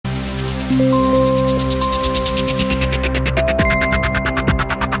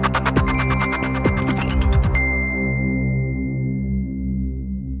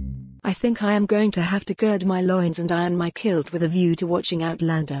I think I am going to have to gird my loins and iron my kilt with a view to watching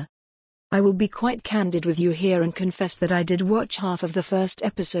Outlander. I will be quite candid with you here and confess that I did watch half of the first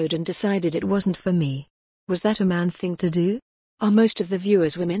episode and decided it wasn't for me. Was that a man thing to do? Are most of the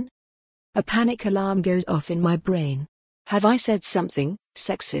viewers women? A panic alarm goes off in my brain. Have I said something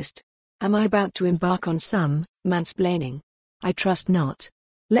sexist? Am I about to embark on some mansplaining? I trust not.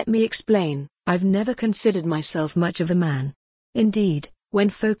 Let me explain. I've never considered myself much of a man. Indeed,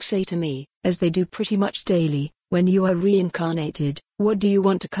 when folks say to me, as they do pretty much daily, when you are reincarnated, what do you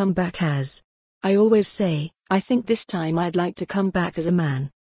want to come back as? I always say, I think this time I'd like to come back as a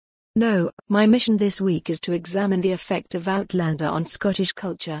man. No, my mission this week is to examine the effect of Outlander on Scottish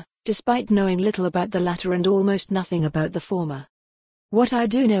culture, despite knowing little about the latter and almost nothing about the former. What I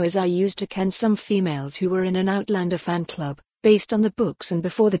do know is I used to ken some females who were in an Outlander fan club, based on the books and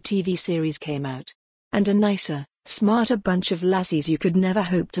before the TV series came out. And a nicer, smarter bunch of lassies you could never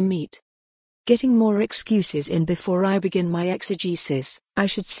hope to meet. Getting more excuses in before I begin my exegesis, I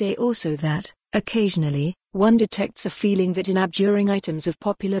should say also that, occasionally, one detects a feeling that in abjuring items of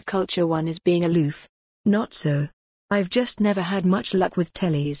popular culture one is being aloof. Not so. I've just never had much luck with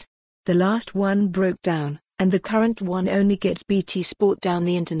tellies. The last one broke down, and the current one only gets BT Sport down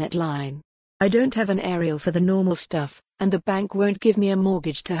the internet line. I don't have an aerial for the normal stuff, and the bank won't give me a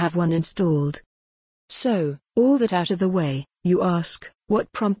mortgage to have one installed. So, all that out of the way, you ask,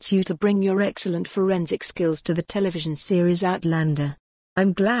 what prompts you to bring your excellent forensic skills to the television series Outlander?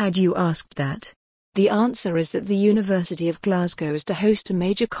 I'm glad you asked that. The answer is that the University of Glasgow is to host a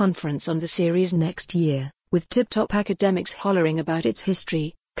major conference on the series next year, with tip-top academics hollering about its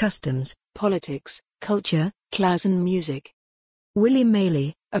history, customs, politics, culture, claws and music. William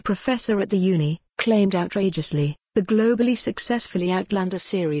Maley, a professor at the uni, claimed outrageously, the globally successful Outlander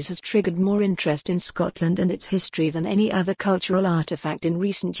series has triggered more interest in Scotland and its history than any other cultural artifact in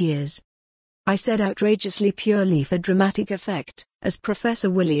recent years. I said outrageously purely for dramatic effect, as Professor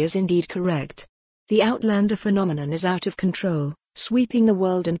Willie is indeed correct. The Outlander phenomenon is out of control, sweeping the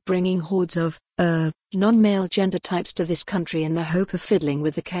world and bringing hordes of, non-male gender types to this country in the hope of fiddling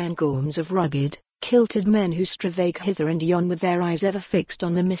with the cairngorms of rugged, kilted men who stravage hither and yon with their eyes ever fixed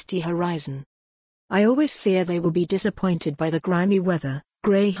on the misty horizon. I always fear they will be disappointed by the grimy weather,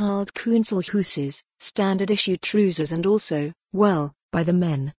 grey-hulled Koenselhuses, standard-issue trousers and also, well, by the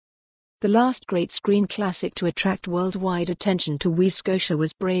men. The last great screen classic to attract worldwide attention to Wee Scotia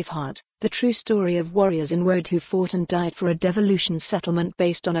was Braveheart, the true story of warriors in Woad who fought and died for a devolution settlement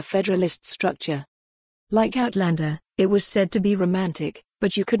based on a federalist structure. Like Outlander, it was said to be romantic,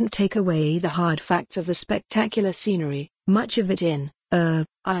 but you couldn't take away the hard facts of the spectacular scenery, much of it in,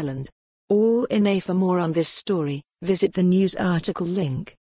 Ireland. All in A. For more on this story, visit the news article link.